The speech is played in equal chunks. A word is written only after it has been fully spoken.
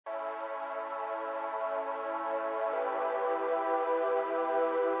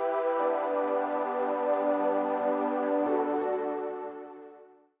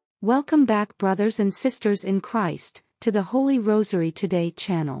Welcome back, brothers and sisters in Christ, to the Holy Rosary Today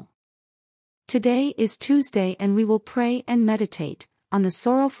channel. Today is Tuesday and we will pray and meditate on the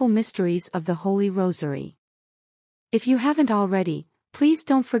sorrowful mysteries of the Holy Rosary. If you haven't already, please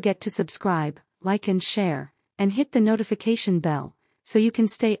don't forget to subscribe, like and share, and hit the notification bell, so you can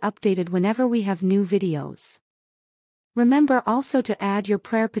stay updated whenever we have new videos. Remember also to add your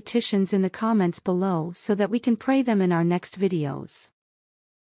prayer petitions in the comments below so that we can pray them in our next videos.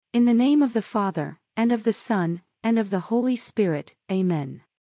 In the name of the Father, and of the Son, and of the Holy Spirit, Amen.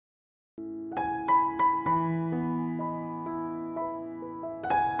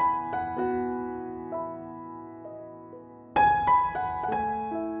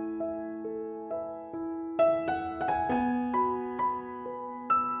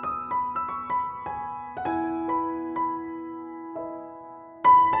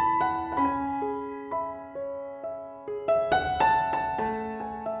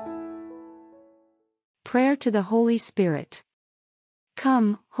 Prayer to the Holy Spirit.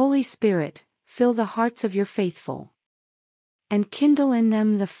 Come, Holy Spirit, fill the hearts of your faithful, and kindle in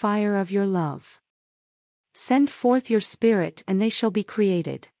them the fire of your love. Send forth your Spirit and they shall be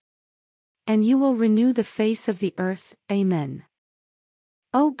created, and you will renew the face of the earth. Amen.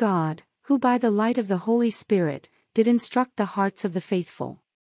 O God, who by the light of the Holy Spirit did instruct the hearts of the faithful,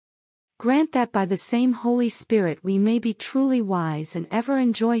 grant that by the same Holy Spirit we may be truly wise and ever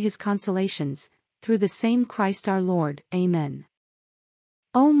enjoy his consolations, through the same Christ our Lord. Amen.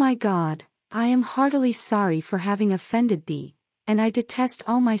 O my God, I am heartily sorry for having offended thee, and I detest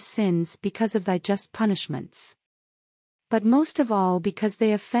all my sins because of thy just punishments. But most of all because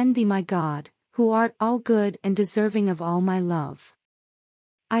they offend thee, my God, who art all good and deserving of all my love.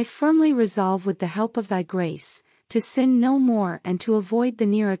 I firmly resolve with the help of thy grace, to sin no more and to avoid the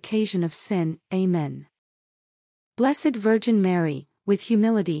near occasion of sin. Amen. Blessed Virgin Mary, with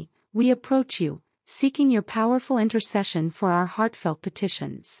humility, we approach you, seeking your powerful intercession for our heartfelt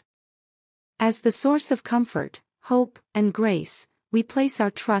petitions. As the source of comfort, hope, and grace, we place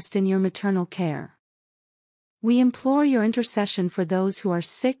our trust in your maternal care. We implore your intercession for those who are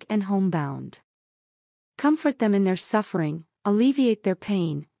sick and homebound. Comfort them in their suffering, alleviate their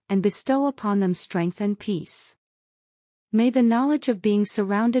pain, and bestow upon them strength and peace. May the knowledge of being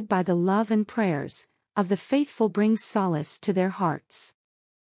surrounded by the love and prayers of the faithful bring solace to their hearts.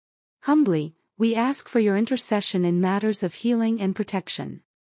 Humbly, we ask for your intercession in matters of healing and protection.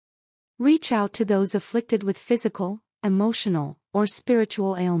 Reach out to those afflicted with physical, emotional, or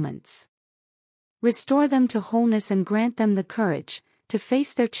spiritual ailments. Restore them to wholeness and grant them the courage to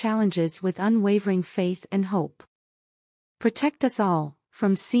face their challenges with unwavering faith and hope. Protect us all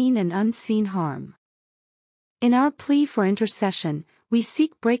from seen and unseen harm. In our plea for intercession, we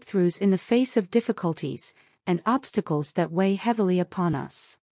seek breakthroughs in the face of difficulties and obstacles that weigh heavily upon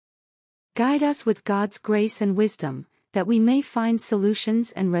us. Guide us with God's grace and wisdom, that we may find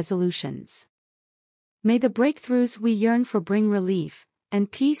solutions and resolutions. May the breakthroughs we yearn for bring relief and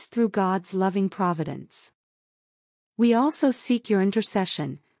peace through God's loving providence. We also seek your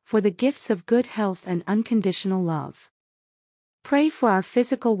intercession for the gifts of good health and unconditional love. Pray for our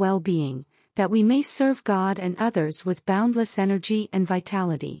physical well-being, that we may serve God and others with boundless energy and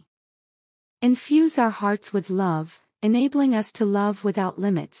vitality. Infuse our hearts with love, enabling us to love without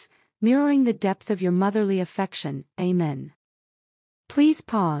limits, mirroring the depth of your motherly affection. Amen. Please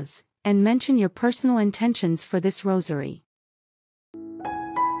pause and mention your personal intentions for this rosary.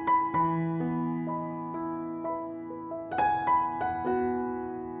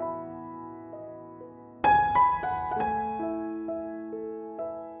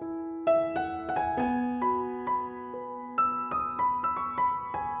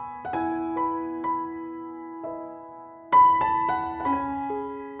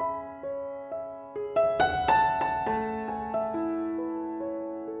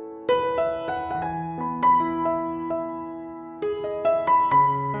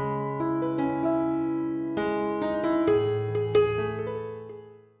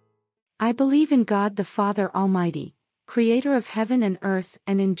 I believe in God the Father Almighty, creator of heaven and earth,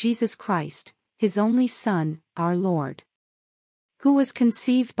 and in Jesus Christ, his only Son, our Lord, who was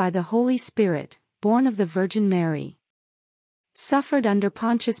conceived by the Holy Spirit, born of the Virgin Mary, suffered under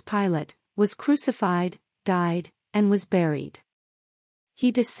Pontius Pilate, was crucified, died, and was buried.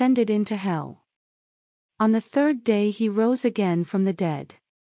 He descended into hell. On the third day he rose again from the dead.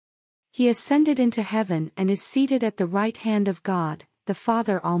 He ascended into heaven and is seated at the right hand of God, the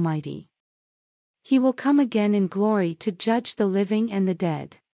Father Almighty. He will come again in glory to judge the living and the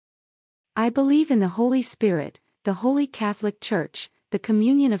dead. I believe in the Holy Spirit, the Holy Catholic Church, the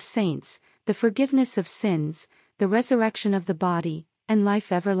communion of saints, the forgiveness of sins, the resurrection of the body, and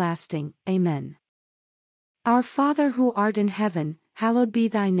life everlasting. Amen. Our Father who art in heaven, hallowed be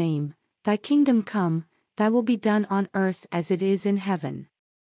thy name. Thy kingdom come, thy will be done on earth as it is in heaven.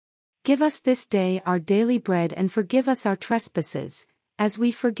 Give us this day our daily bread and forgive us our trespasses, as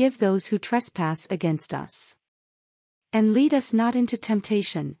we forgive those who trespass against us. And lead us not into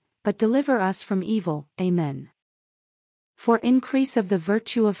temptation, but deliver us from evil. Amen. For increase of the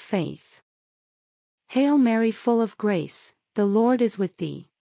virtue of faith. Hail Mary, full of grace, the Lord is with thee.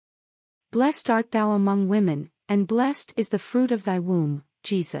 Blessed art thou among women, and blessed is the fruit of thy womb,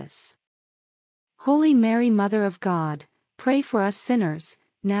 Jesus. Holy Mary, Mother of God, pray for us sinners,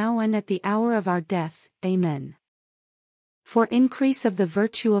 now and at the hour of our death. Amen. For increase of the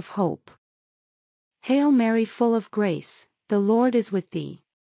virtue of hope. Hail Mary, full of grace, the Lord is with thee.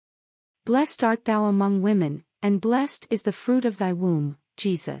 Blessed art thou among women, and blessed is the fruit of thy womb,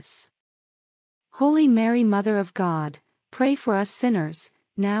 Jesus. Holy Mary, Mother of God, pray for us sinners,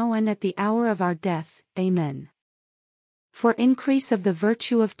 now and at the hour of our death. Amen. For increase of the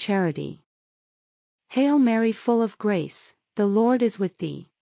virtue of charity. Hail Mary, full of grace, the Lord is with thee.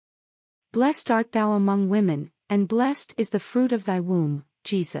 Blessed art thou among women, and blessed is the fruit of thy womb,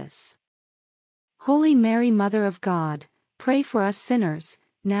 Jesus. Holy Mary, Mother of God, pray for us sinners,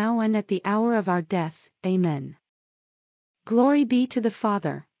 now and at the hour of our death. Amen. Glory be to the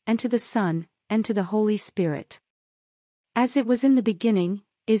Father, and to the Son, and to the Holy Spirit. As it was in the beginning,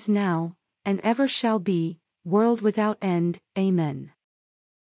 is now, and ever shall be, world without end. Amen.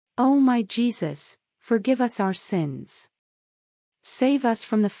 O my Jesus, forgive us our sins. Save us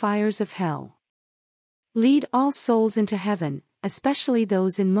from the fires of hell. Lead all souls into heaven, especially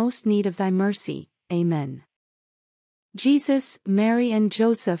those in most need of thy mercy. Amen. Jesus, Mary and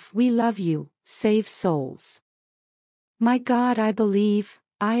Joseph, we love you. Save souls. My God, I believe,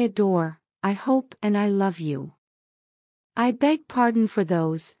 I adore, I hope and I love you. I beg pardon for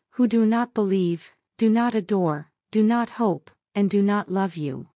those who do not believe, do not adore, do not hope, and do not love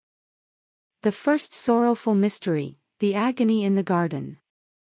you. The first sorrowful mystery, the agony in the garden.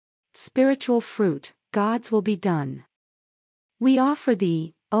 Spiritual fruit, God's will be done. We offer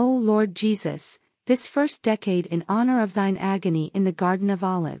thee, O Lord Jesus, this first decade in honor of thine agony in the Garden of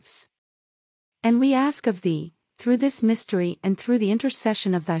Olives. And we ask of thee, through this mystery and through the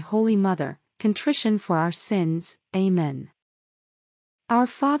intercession of thy Holy Mother, contrition for our sins. Amen. Our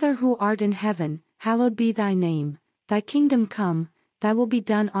Father who art in heaven, hallowed be thy name. Thy kingdom come, thy will be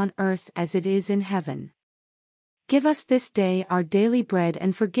done on earth as it is in heaven. Give us this day our daily bread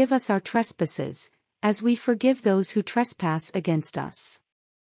and forgive us our trespasses, as we forgive those who trespass against us.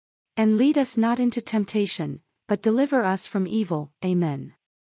 And lead us not into temptation, but deliver us from evil. Amen.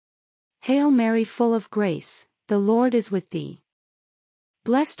 Hail Mary, full of grace, the Lord is with thee.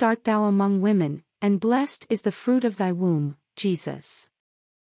 Blessed art thou among women, and blessed is the fruit of thy womb, Jesus.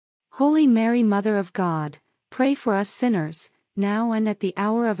 Holy Mary, Mother of God, pray for us sinners, now and at the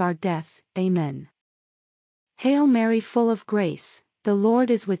hour of our death. Amen. Hail Mary, full of grace, the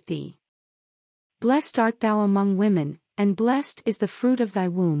Lord is with thee. Blessed art thou among women, and blessed is the fruit of thy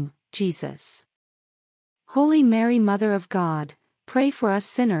womb, Jesus. Holy Mary, Mother of God, pray for us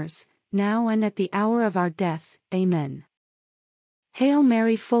sinners, now and at the hour of our death. Amen. Hail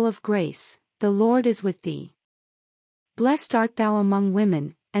Mary, full of grace, the Lord is with thee. Blessed art thou among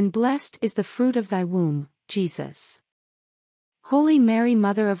women, and blessed is the fruit of thy womb, Jesus. Holy Mary,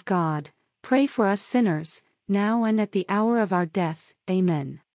 Mother of God, pray for us sinners, now and at the hour of our death.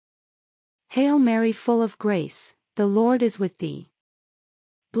 Amen. Hail Mary, full of grace, the Lord is with thee.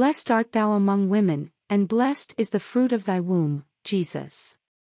 Blessed art thou among women, and blessed is the fruit of thy womb, Jesus.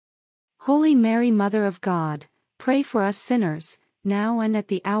 Holy Mary, Mother of God, pray for us sinners, now and at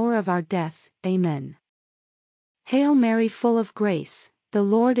the hour of our death. Amen. Hail Mary, full of grace, the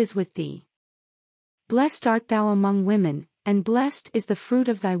Lord is with thee. Blessed art thou among women, and blessed is the fruit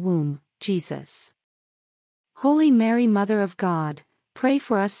of thy womb, Jesus. Holy Mary, Mother of God, pray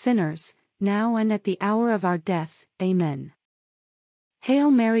for us sinners, now and at the hour of our death. Amen. Hail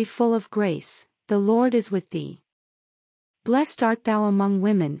Mary, full of grace, the Lord is with thee. Blessed art thou among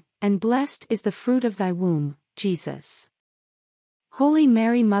women, and blessed is the fruit of thy womb, Jesus. Holy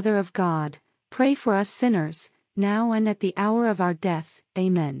Mary, Mother of God, pray for us sinners, now and at the hour of our death.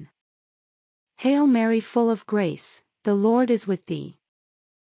 Amen. Hail Mary, full of grace, the Lord is with thee.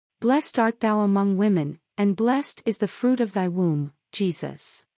 Blessed art thou among women, and blessed is the fruit of thy womb,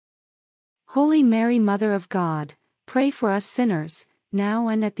 Jesus. Holy Mary, Mother of God, pray for us sinners, now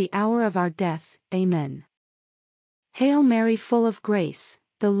and at the hour of our death. Amen. Hail Mary, full of grace,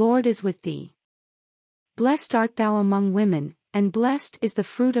 the Lord is with thee. Blessed art thou among women, and blessed is the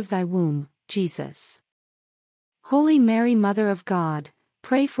fruit of thy womb, Jesus. Holy Mary, Mother of God,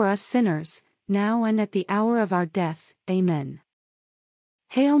 pray for us sinners, now and at the hour of our death. Amen.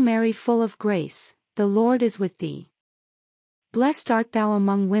 Hail Mary, full of grace, the Lord is with thee. Blessed art thou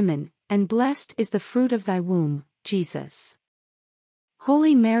among women, and blessed is the fruit of thy womb, Jesus.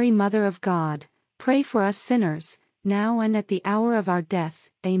 Holy Mary, Mother of God, pray for us sinners, now and at the hour of our death.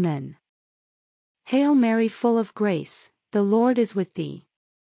 Amen. Hail Mary, full of grace, the Lord is with thee.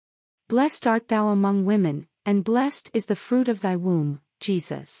 Blessed art thou among women, and blessed is the fruit of thy womb,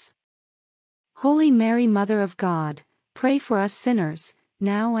 Jesus. Holy Mary, Mother of God, pray for us sinners,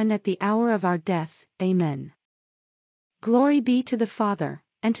 now and at the hour of our death. Amen. Glory be to the Father,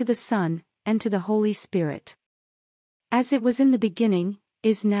 and to the Son, and to the Holy Spirit. As it was in the beginning,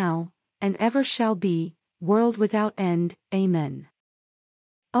 is now, and ever shall be, world without end. Amen.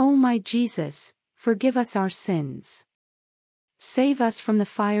 O my Jesus, forgive us our sins. Save us from the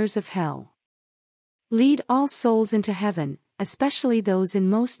fires of hell. Lead all souls into heaven, especially those in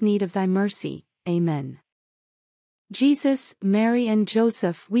most need of thy mercy. Amen. Jesus, Mary and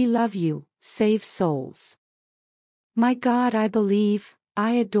Joseph, we love you, save souls. My God, I believe,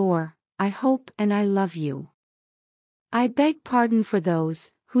 I adore, I hope and I love you. I beg pardon for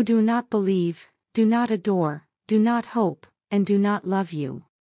those who do not believe, do not adore, do not hope, and do not love you.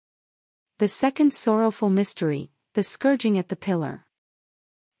 The second sorrowful mystery, the scourging at the pillar.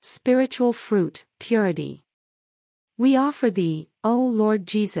 Spiritual fruit, purity. We offer thee, O Lord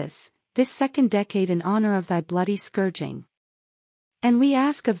Jesus, this second decade in honor of thy bloody scourging. And we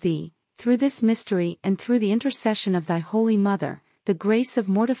ask of thee, through this mystery and through the intercession of thy Holy Mother, the grace of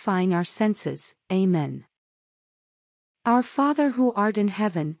mortifying our senses. Amen. Our Father who art in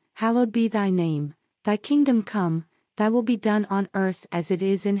heaven, hallowed be thy name, thy kingdom come, thy will be done on earth as it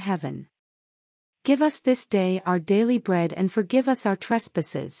is in heaven. Give us this day our daily bread and forgive us our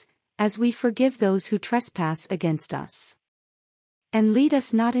trespasses, as we forgive those who trespass against us. And lead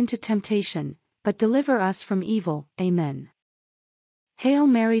us not into temptation, but deliver us from evil. Amen. Hail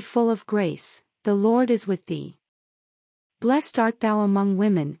Mary, full of grace, the Lord is with thee. Blessed art thou among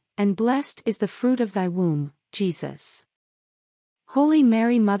women, and blessed is the fruit of thy womb, Jesus. Holy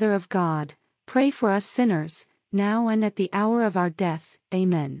Mary, Mother of God, pray for us sinners, now and at the hour of our death.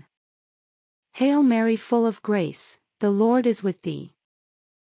 Amen. Hail Mary, full of grace, the Lord is with thee.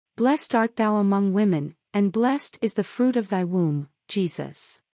 Blessed art thou among women, and blessed is the fruit of thy womb,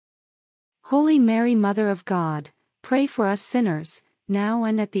 Jesus. Holy Mary, Mother of God, pray for us sinners, now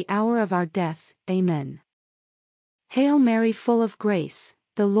and at the hour of our death. Amen. Hail Mary, full of grace,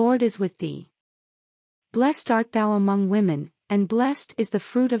 the Lord is with thee. Blessed art thou among women, and blessed is the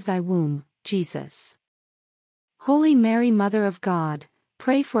fruit of thy womb, Jesus. Holy Mary, Mother of God,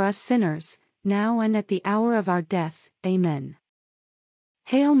 pray for us sinners, now and at the hour of our death. Amen.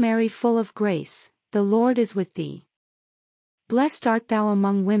 Hail Mary, full of grace, the Lord is with thee. Blessed art thou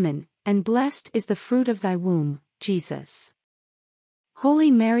among women, and blessed is the fruit of thy womb, Jesus.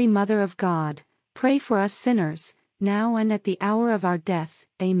 Holy Mary, Mother of God, pray for us sinners, now and at the hour of our death.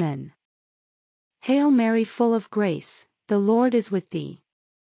 Amen. Hail Mary, full of grace, the Lord is with thee.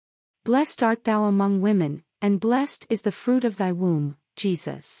 Blessed art thou among women, and blessed is the fruit of thy womb,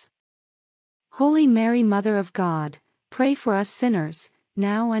 Jesus. Holy Mary, Mother of God, pray for us sinners,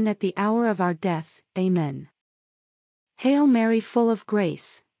 now and at the hour of our death. Amen. Hail Mary, full of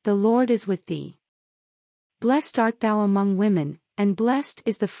grace, the Lord is with thee. Blessed art thou among women, and blessed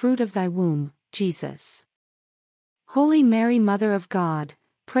is the fruit of thy womb, Jesus. Holy Mary, Mother of God,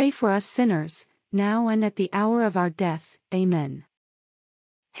 pray for us sinners, now and at the hour of our death. Amen.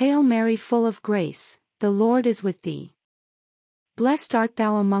 Hail Mary, full of grace, the Lord is with thee. Blessed art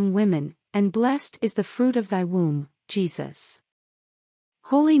thou among women, and blessed is the fruit of thy womb, Jesus.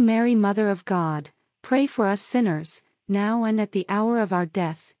 Holy Mary, Mother of God, pray for us sinners, now and at the hour of our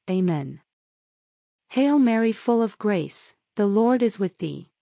death. Amen. Hail Mary, full of grace, the Lord is with thee.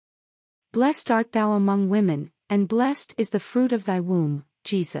 Blessed art thou among women, and blessed is the fruit of thy womb,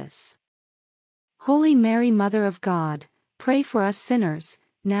 Jesus. Holy Mary, Mother of God, pray for us sinners,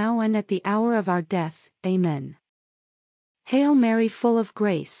 now and at the hour of our death. Amen. Hail Mary, full of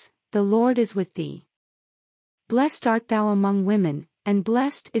grace, the Lord is with thee. Blessed art thou among women, and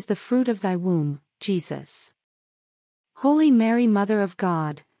blessed is the fruit of thy womb, Jesus. Holy Mary, Mother of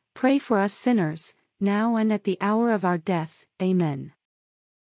God, pray for us sinners, now and at the hour of our death. Amen.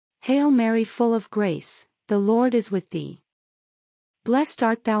 Hail Mary, full of grace, the Lord is with thee. Blessed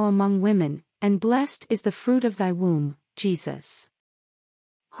art thou among women, and blessed is the fruit of thy womb, Jesus.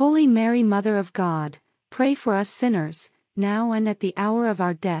 Holy Mary, Mother of God, pray for us sinners, now and at the hour of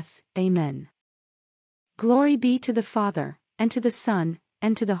our death. Amen. Glory be to the Father, and to the Son,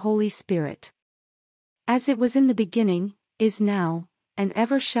 and to the Holy Spirit. As it was in the beginning, is now, and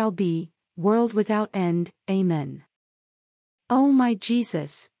ever shall be, world without end. Amen. O my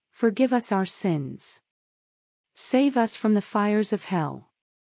Jesus, forgive us our sins. Save us from the fires of hell.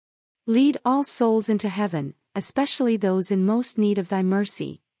 Lead all souls into heaven, especially those in most need of thy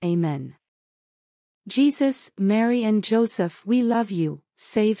mercy. Amen. Jesus, Mary and Joseph, we love you,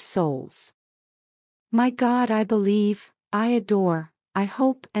 save souls. My God, I believe, I adore, I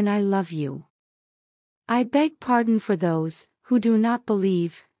hope and I love you. I beg pardon for those who do not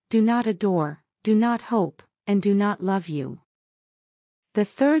believe, do not adore, do not hope, and do not love you. The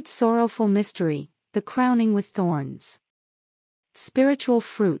third sorrowful mystery, the crowning with thorns. Spiritual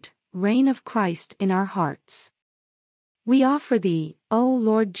fruit, reign of Christ in our hearts. We offer thee, O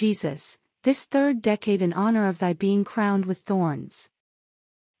Lord Jesus, this third decade in honor of thy being crowned with thorns.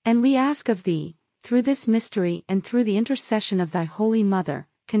 And we ask of thee, through this mystery and through the intercession of thy Holy Mother,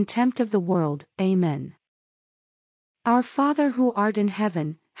 contempt of the world. Amen. Our Father who art in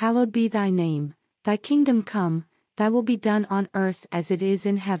heaven, hallowed be thy name, thy kingdom come, thy will be done on earth as it is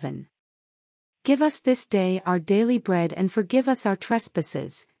in heaven. Give us this day our daily bread and forgive us our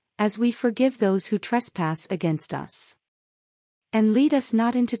trespasses, as we forgive those who trespass against us. And lead us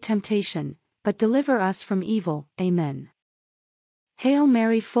not into temptation, but deliver us from evil. Amen. Hail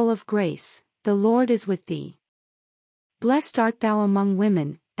Mary, full of grace, the Lord is with thee. Blessed art thou among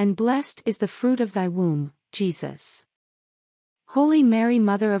women, and blessed is the fruit of thy womb, Jesus. Holy Mary,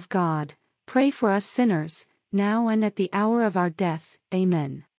 Mother of God, pray for us sinners, now and at the hour of our death.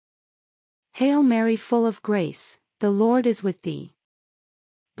 Amen. Hail Mary, full of grace, the Lord is with thee.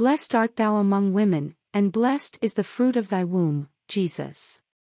 Blessed art thou among women, and blessed is the fruit of thy womb, Jesus.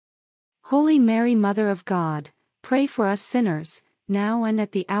 Holy Mary, Mother of God, pray for us sinners, now and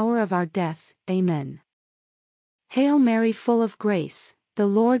at the hour of our death. Amen. Hail Mary, full of grace, the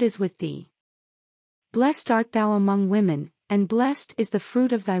Lord is with thee. Blessed art thou among women, and blessed is the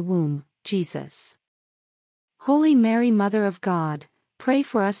fruit of thy womb, Jesus. Holy Mary, Mother of God, pray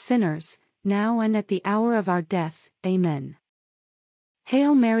for us sinners, now and at the hour of our death. Amen.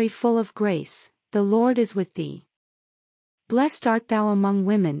 Hail Mary, full of grace, the Lord is with thee. Blessed art thou among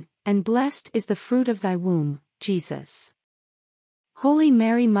women, and blessed is the fruit of thy womb, Jesus. Holy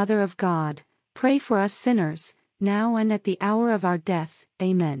Mary, Mother of God, pray for us sinners, now and at the hour of our death.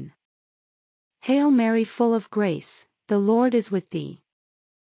 Amen. Hail Mary, full of grace, the Lord is with thee.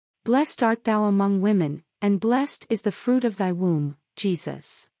 Blessed art thou among women, and blessed is the fruit of thy womb,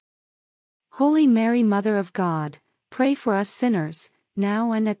 Jesus. Holy Mary, Mother of God, pray for us sinners,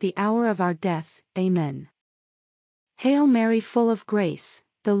 now and at the hour of our death. Amen. Hail Mary, full of grace,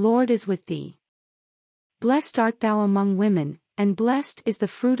 the Lord is with thee. Blessed art thou among women, and blessed is the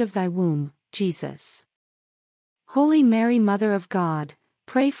fruit of thy womb, Jesus. Holy Mary, Mother of God,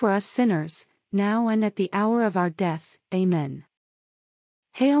 pray for us sinners, now and at the hour of our death. Amen.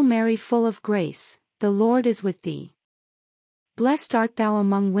 Hail Mary, full of grace, the Lord is with thee. Blessed art thou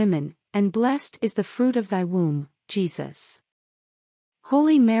among women, and blessed is the fruit of thy womb, Jesus.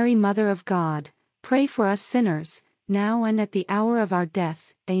 Holy Mary, Mother of God, pray for us sinners, now and at the hour of our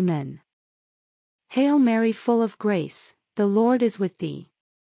death. Amen. Hail Mary, full of grace, the Lord is with thee.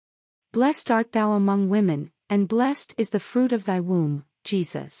 Blessed art thou among women, and blessed is the fruit of thy womb,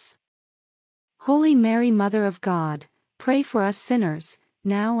 Jesus. Holy Mary, Mother of God, pray for us sinners,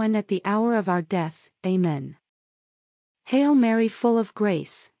 now and at the hour of our death. Amen. Hail Mary, full of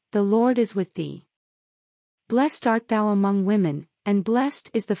grace, the Lord is with thee. Blessed art thou among women, and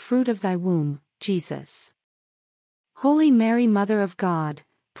blessed is the fruit of thy womb, Jesus. Holy Mary, Mother of God,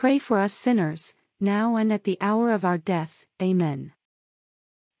 pray for us sinners, now and at the hour of our death. Amen.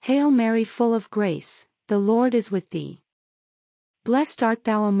 Hail Mary, full of grace, the Lord is with thee. Blessed art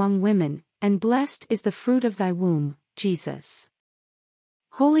thou among women, and blessed is the fruit of thy womb, Jesus.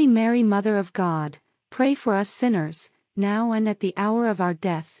 Holy Mary, Mother of God, pray for us sinners, now and at the hour of our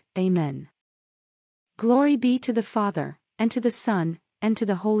death. Amen. Glory be to the Father, and to the Son, and to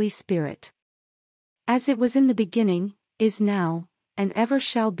the Holy Spirit. As it was in the beginning, is now, and ever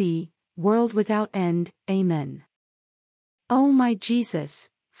shall be, world without end. Amen. O my Jesus,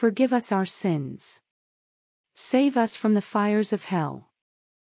 forgive us our sins. Save us from the fires of hell.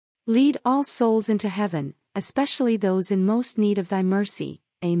 Lead all souls into heaven, especially those in most need of thy mercy.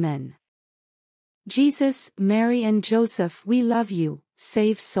 Amen. Jesus, Mary and Joseph, we love you,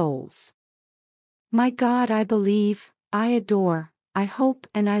 save souls. My God, I believe, I adore, I hope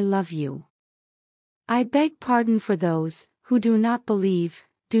and I love you. I beg pardon for those who do not believe,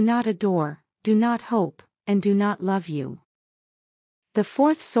 do not adore, do not hope, and do not love you. The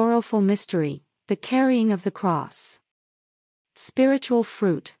fourth sorrowful mystery, the carrying of the cross. Spiritual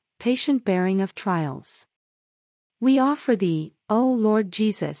fruit, patient bearing of trials. We offer thee, O Lord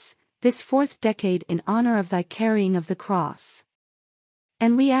Jesus, this fourth decade in honor of thy carrying of the cross.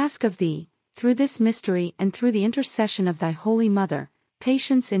 And we ask of thee, through this mystery and through the intercession of thy Holy Mother,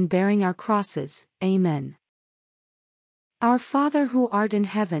 patience in bearing our crosses. Amen. Our Father who art in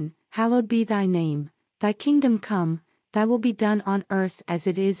heaven, hallowed be thy name, thy kingdom come, thy will be done on earth as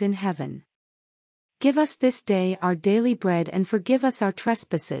it is in heaven. Give us this day our daily bread and forgive us our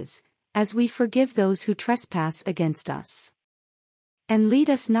trespasses, as we forgive those who trespass against us. And lead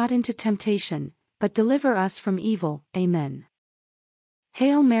us not into temptation, but deliver us from evil. Amen.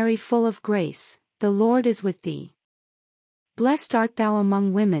 Hail Mary, full of grace, the Lord is with thee. Blessed art thou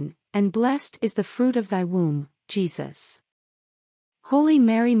among women, and blessed is the fruit of thy womb, Jesus. Holy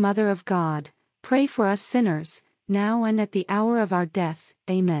Mary, Mother of God, pray for us sinners, now and at the hour of our death.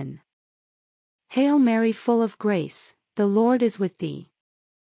 Amen. Hail Mary, full of grace, the Lord is with thee.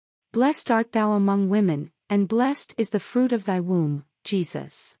 Blessed art thou among women, and blessed is the fruit of thy womb,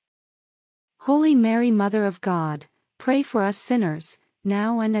 Jesus. Holy Mary, Mother of God, pray for us sinners,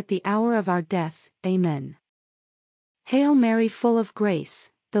 now and at the hour of our death. Amen. Hail Mary, full of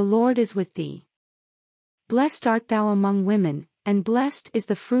grace, the Lord is with thee. Blessed art thou among women, and blessed is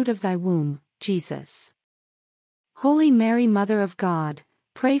the fruit of thy womb, Jesus. Holy Mary, Mother of God,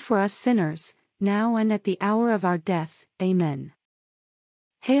 pray for us sinners, now and at the hour of our death. Amen.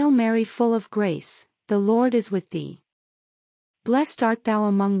 Hail Mary, full of grace, the Lord is with thee. Blessed art thou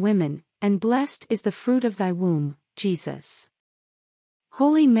among women, and blessed is the fruit of thy womb, Jesus.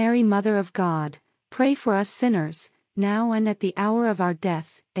 Holy Mary, Mother of God, pray for us sinners, now and at the hour of our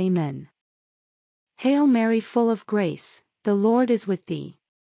death. Amen. Hail Mary, full of grace, the Lord is with thee.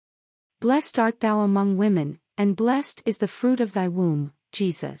 Blessed art thou among women, and blessed is the fruit of thy womb,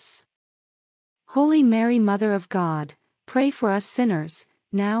 Jesus. Holy Mary, Mother of God, pray for us sinners,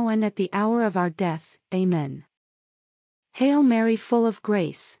 now and at the hour of our death. Amen. Hail Mary, full of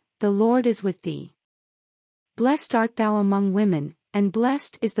grace, the Lord is with thee. Blessed art thou among women, and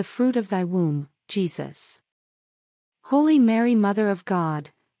blessed is the fruit of thy womb, Jesus. Holy Mary, Mother of God,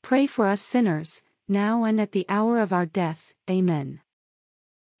 pray for us sinners, now and at the hour of our death. Amen.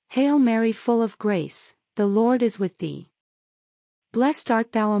 Hail Mary, full of grace, the Lord is with thee. Blessed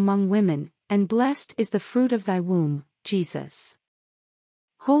art thou among women, and blessed is the fruit of thy womb, Jesus.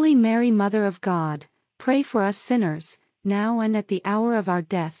 Holy Mary, Mother of God, pray for us sinners, now and at the hour of our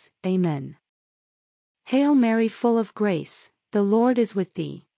death. Amen. Hail Mary, full of grace, the Lord is with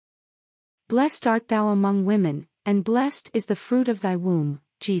thee. Blessed art thou among women, and blessed is the fruit of thy womb,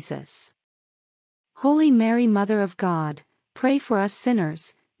 Jesus. Holy Mary, Mother of God, pray for us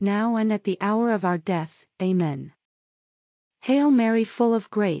sinners, now and at the hour of our death. Amen. Hail Mary, full of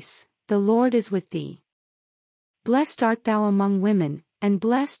grace, the Lord is with thee. Blessed art thou among women, and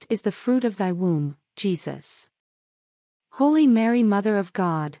blessed is the fruit of thy womb, Jesus. Holy Mary, Mother of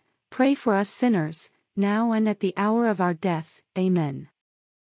God, pray for us sinners, now and at the hour of our death. Amen.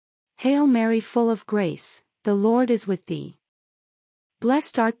 Hail Mary, full of grace, the Lord is with thee.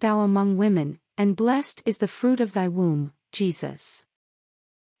 Blessed art thou among women, and blessed is the fruit of thy womb, Jesus.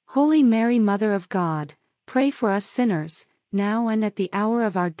 Holy Mary, Mother of God, pray for us sinners, now and at the hour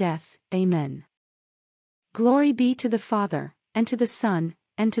of our death. Amen. Glory be to the Father, and to the Son,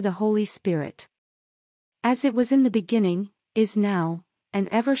 and to the Holy Spirit. As it was in the beginning, is now, and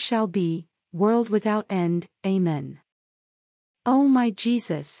ever shall be, world without end. Amen. O my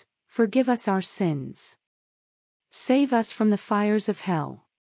Jesus, forgive us our sins. Save us from the fires of hell.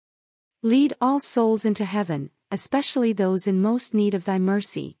 Lead all souls into heaven, especially those in most need of thy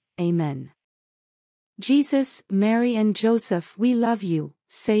mercy. Amen. Jesus, Mary and Joseph, we love you.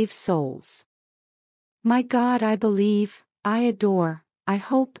 Save souls. My God, I believe, I adore, I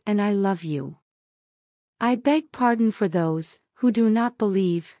hope and I love you. I beg pardon for those who do not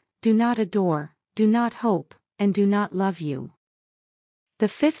believe, do not adore, do not hope, and do not love you. The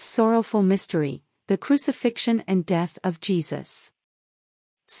fifth sorrowful mystery, the crucifixion and death of Jesus.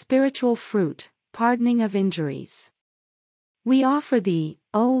 Spiritual fruit, pardoning of injuries. We offer thee,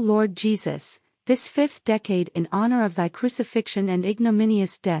 O Lord Jesus, this fifth decade in honor of thy crucifixion and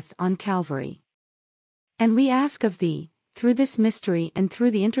ignominious death on Calvary. And we ask of thee, through this mystery and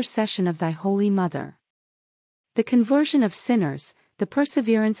through the intercession of thy Holy Mother, the conversion of sinners, the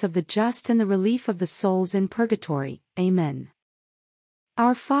perseverance of the just and the relief of the souls in purgatory. Amen.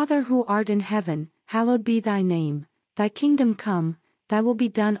 Our Father who art in heaven, hallowed be thy name, thy kingdom come, thy will be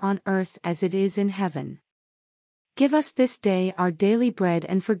done on earth as it is in heaven. Give us this day our daily bread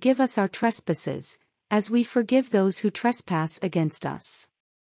and forgive us our trespasses, as we forgive those who trespass against us.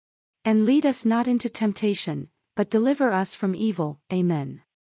 And lead us not into temptation, but deliver us from evil. Amen.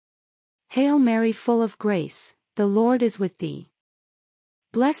 Hail Mary, full of grace, the Lord is with thee.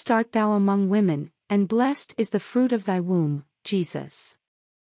 Blessed art thou among women, and blessed is the fruit of thy womb, Jesus.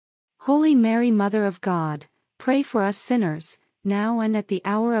 Holy Mary, Mother of God, pray for us sinners, now and at the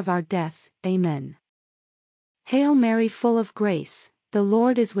hour of our death. Amen. Hail Mary, full of grace, the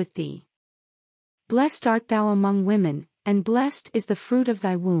Lord is with thee. Blessed art thou among women, and blessed is the fruit of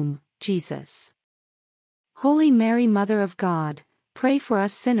thy womb, Jesus. Holy Mary, Mother of God, pray for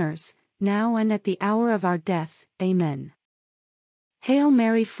us sinners, now and at the hour of our death. Amen. Hail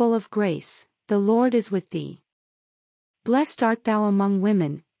Mary, full of grace, the Lord is with thee. Blessed art thou among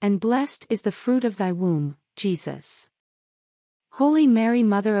women, and blessed is the fruit of thy womb, Jesus. Holy Mary,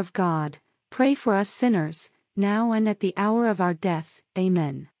 Mother of God, pray for us sinners, now and at the hour of our death.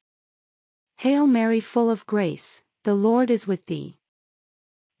 Amen. Hail Mary, full of grace, the Lord is with thee.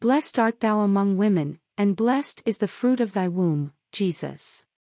 Blessed art thou among women, and blessed is the fruit of thy womb, Jesus.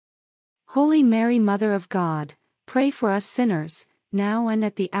 Holy Mary, Mother of God, pray for us sinners, now and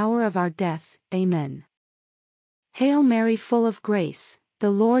at the hour of our death. Amen. Hail Mary, full of grace, the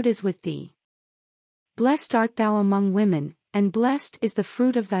Lord is with thee. Blessed art thou among women, and blessed is the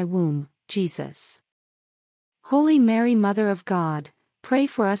fruit of thy womb, Jesus. Holy Mary, Mother of God, pray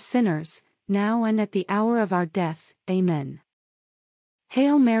for us sinners, now and at the hour of our death. Amen.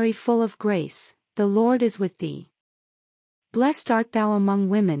 Hail Mary, full of grace, the Lord is with thee. Blessed art thou among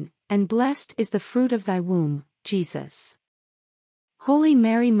women, and blessed is the fruit of thy womb, Jesus. Holy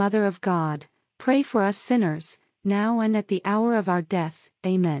Mary, Mother of God, pray for us sinners, now and at the hour of our death.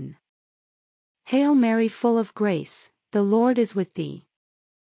 Amen. Hail Mary, full of grace, the Lord is with thee.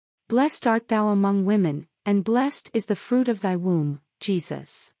 Blessed art thou among women, and blessed is the fruit of thy womb,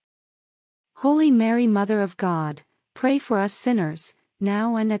 Jesus. Holy Mary, Mother of God, pray for us sinners,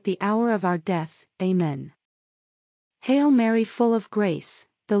 now and at the hour of our death. Amen. Hail Mary, full of grace,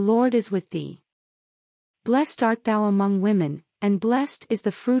 the Lord is with thee. Blessed art thou among women, and blessed is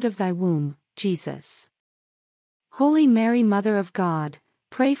the fruit of thy womb, Jesus. Holy Mary, Mother of God,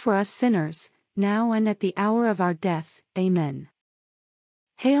 pray for us sinners, now and at the hour of our death. Amen.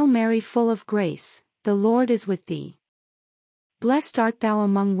 Hail Mary, full of grace, the Lord is with thee. Blessed art thou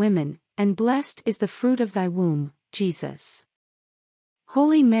among women, and blessed is the fruit of thy womb, Jesus.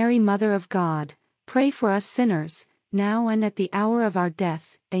 Holy Mary, Mother of God, pray for us sinners, now and at the hour of our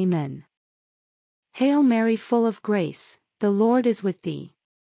death. Amen. Hail Mary, full of grace, the Lord is with thee.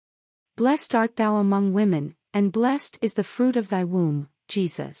 Blessed art thou among women, and blessed is the fruit of thy womb,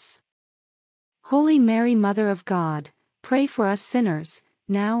 Jesus. Holy Mary, Mother of God, pray for us sinners,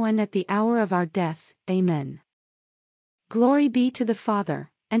 now and at the hour of our death. Amen. Glory be to the Father,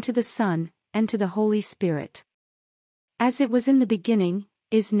 and to the Son, and to the Holy Spirit. As it was in the beginning,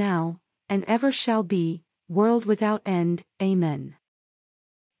 is now, and ever shall be, world without end. Amen.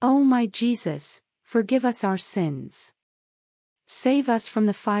 O my Jesus, forgive us our sins. Save us from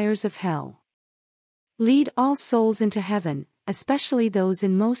the fires of hell. Lead all souls into heaven, especially those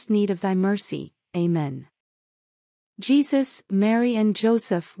in most need of thy mercy. Amen. Jesus, Mary and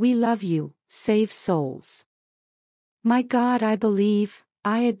Joseph, we love you. Save souls. My God, I believe,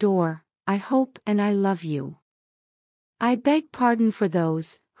 I adore, I hope and I love you. I beg pardon for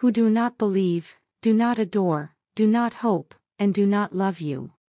those who do not believe, do not adore, do not hope, and do not love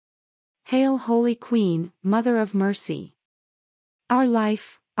you. Hail Holy Queen, Mother of Mercy. Our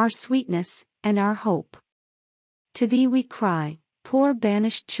life, our sweetness, and our hope. To thee we cry, poor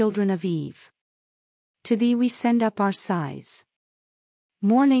banished children of Eve. To thee we send up our sighs.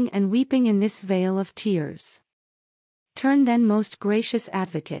 Mourning and weeping in this vale of tears. Turn then, most gracious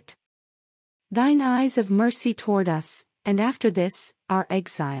Advocate, thine eyes of mercy toward us, and after this, our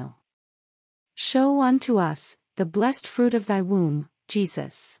exile. Show unto us the blessed fruit of thy womb,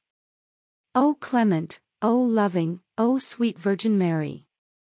 Jesus. O clement, O loving, O sweet Virgin Mary.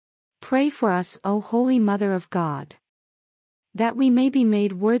 Pray for us, O Holy Mother of God, that we may be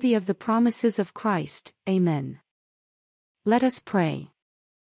made worthy of the promises of Christ. Amen. Let us pray.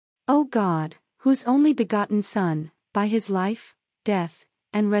 O God, whose only begotten Son, by his life, death,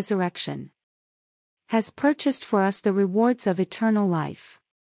 and resurrection, has purchased for us the rewards of eternal life.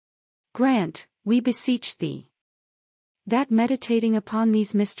 Grant, we beseech thee, that meditating upon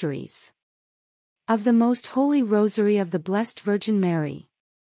these mysteries of the most holy Rosary of the Blessed Virgin Mary,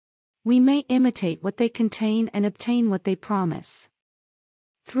 we may imitate what they contain and obtain what they promise.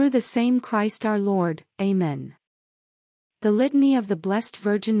 Through the same Christ our Lord. Amen. The Litany of the Blessed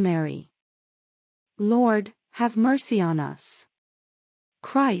Virgin Mary. Lord, have mercy on us.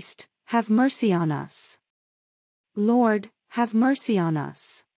 Christ, have mercy on us. Lord, have mercy on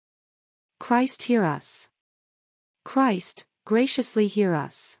us. Christ, hear us. Christ, graciously hear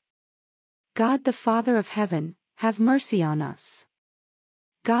us. God the Father of heaven, have mercy on us.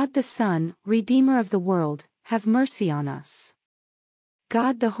 God the Son, Redeemer of the world, have mercy on us.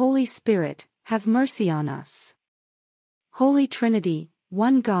 God the Holy Spirit, have mercy on us. Holy Trinity,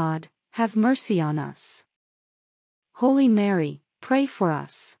 one God, have mercy on us. Holy Mary, pray for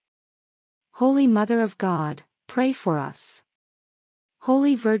us. Holy Mother of God, pray for us.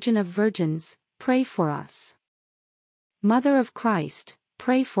 Holy Virgin of Virgins, pray for us. Mother of Christ,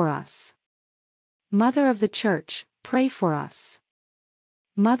 pray for us. Mother of the Church, pray for us.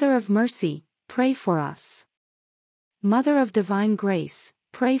 Mother of Mercy, pray for us. Mother of Divine Grace,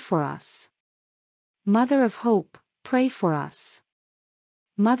 pray for us. Mother of Hope, pray for us.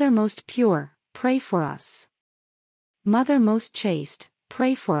 Mother most pure, pray for us. Mother most chaste,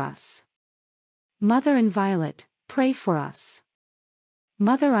 pray for us. Mother inviolate, pray for us.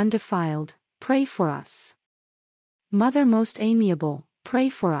 Mother undefiled, pray for us. Mother most amiable, pray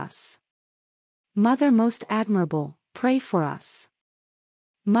for us. Mother most admirable, pray for us.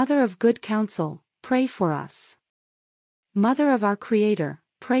 Mother of good counsel, pray for us. Mother of our Creator,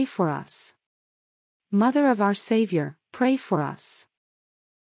 pray for us. Mother of our Savior, pray for us.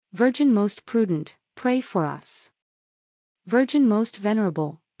 Virgin most prudent, pray for us. Virgin most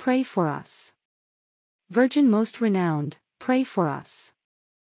venerable, pray for us. Virgin most renowned, pray for us.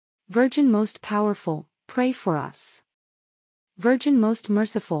 Virgin most powerful, pray for us. Virgin most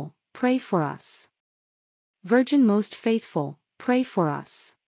merciful, pray for us. Virgin most faithful, pray for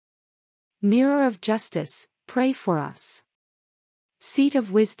us. Mirror of justice, pray for us. Seat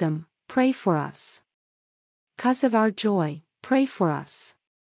of wisdom, pray for us. Cause of our joy, pray for us.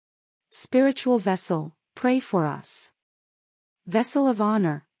 Spiritual vessel, pray for us. Vessel of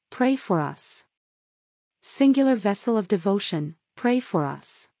honor, pray for us. Singular vessel of devotion, pray for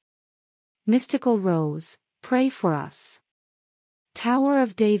us. Mystical rose, pray for us. Tower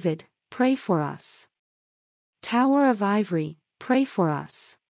of David, pray for us. Tower of ivory, pray for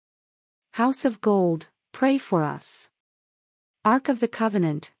us. House of gold, pray for us. Ark of the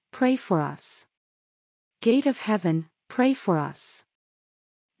Covenant, pray for us. Gate of heaven, pray for us.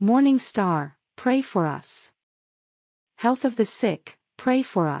 Morning star, pray for us. Health of the sick, pray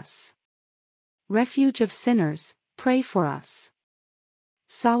for us. Refuge of sinners, pray for us.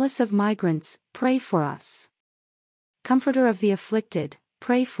 Solace of migrants, pray for us. Comforter of the afflicted,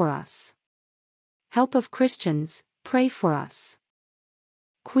 pray for us. Help of Christians, pray for us.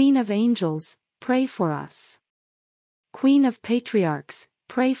 Queen of angels, pray for us. Queen of patriarchs,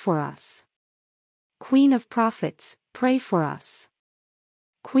 pray for us. Queen of prophets, pray for us.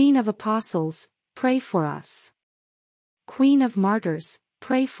 Queen of apostles, pray for us. Queen of martyrs,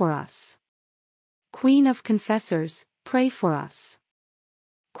 pray for us. Queen of confessors, pray for us.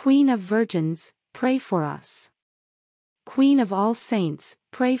 Queen of virgins, pray for us. Queen of all saints,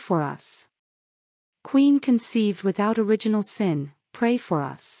 pray for us. Queen conceived without original sin, pray for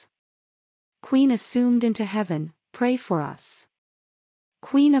us. Queen assumed into heaven, pray for us.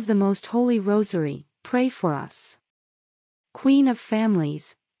 Queen of the Most Holy Rosary, pray for us. Queen of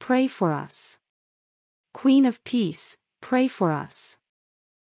families, pray for us. Queen of peace, pray for us.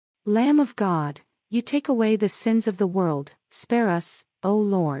 Lamb of God, you take away the sins of the world, spare us, O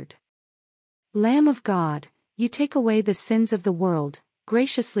Lord. Lamb of God, you take away the sins of the world,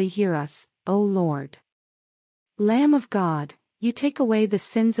 graciously hear us, O Lord. Lamb of God, you take away the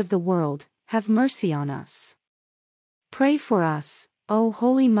sins of the world, have mercy on us. Pray for us, O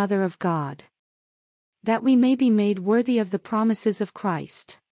Holy Mother of God, that we may be made worthy of the promises of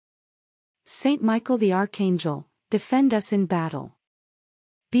Christ. Saint Michael the Archangel, defend us in battle.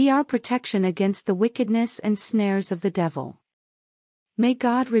 Be our protection against the wickedness and snares of the devil. May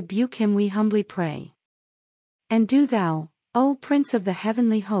God rebuke him, we humbly pray. And do thou, O Prince of the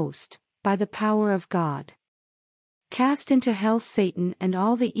heavenly host, by the power of God, cast into hell Satan and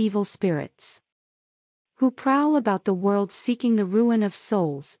all the evil spirits who prowl about the world seeking the ruin of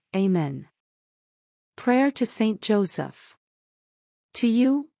souls. Amen. Prayer to Saint Joseph. To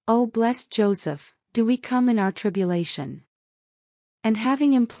you, O blessed Joseph, do we come in our tribulation. And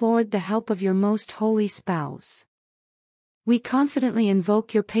having implored the help of your most holy spouse, we confidently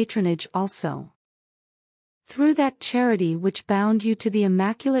invoke your patronage also. Through that charity which bound you to the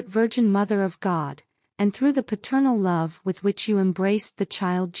Immaculate Virgin Mother of God, and through the paternal love with which you embraced the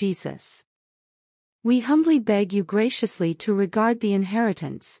child Jesus, we humbly beg you graciously to regard the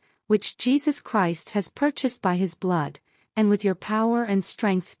inheritance, which Jesus Christ has purchased by his blood, and with your power and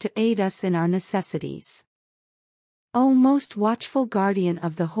strength to aid us in our necessities. O most watchful guardian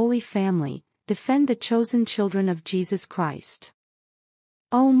of the Holy Family, defend the chosen children of Jesus Christ.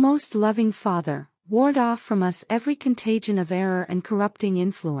 O most loving Father, ward off from us every contagion of error and corrupting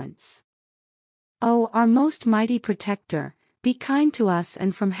influence. O our most mighty protector, be kind to us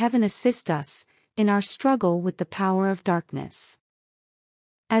and from heaven assist us, in our struggle with the power of darkness.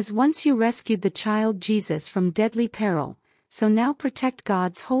 As once you rescued the child Jesus from deadly peril, so now protect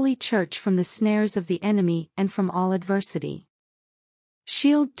God's holy church from the snares of the enemy and from all adversity.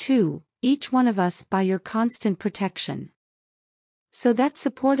 Shield, too, each one of us by your constant protection, so that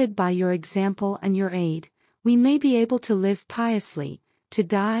supported by your example and your aid, we may be able to live piously, to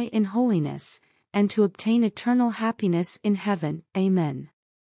die in holiness, and to obtain eternal happiness in heaven. Amen.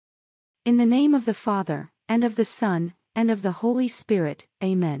 In the name of the Father, and of the Son, and of the Holy Spirit.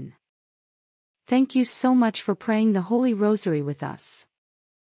 Amen. Thank you so much for praying the Holy Rosary with us.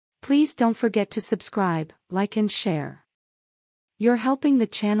 Please don't forget to subscribe, like and share. You're helping the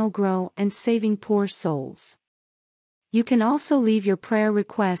channel grow and saving poor souls. You can also leave your prayer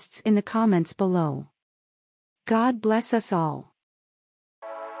requests in the comments below. God bless us all.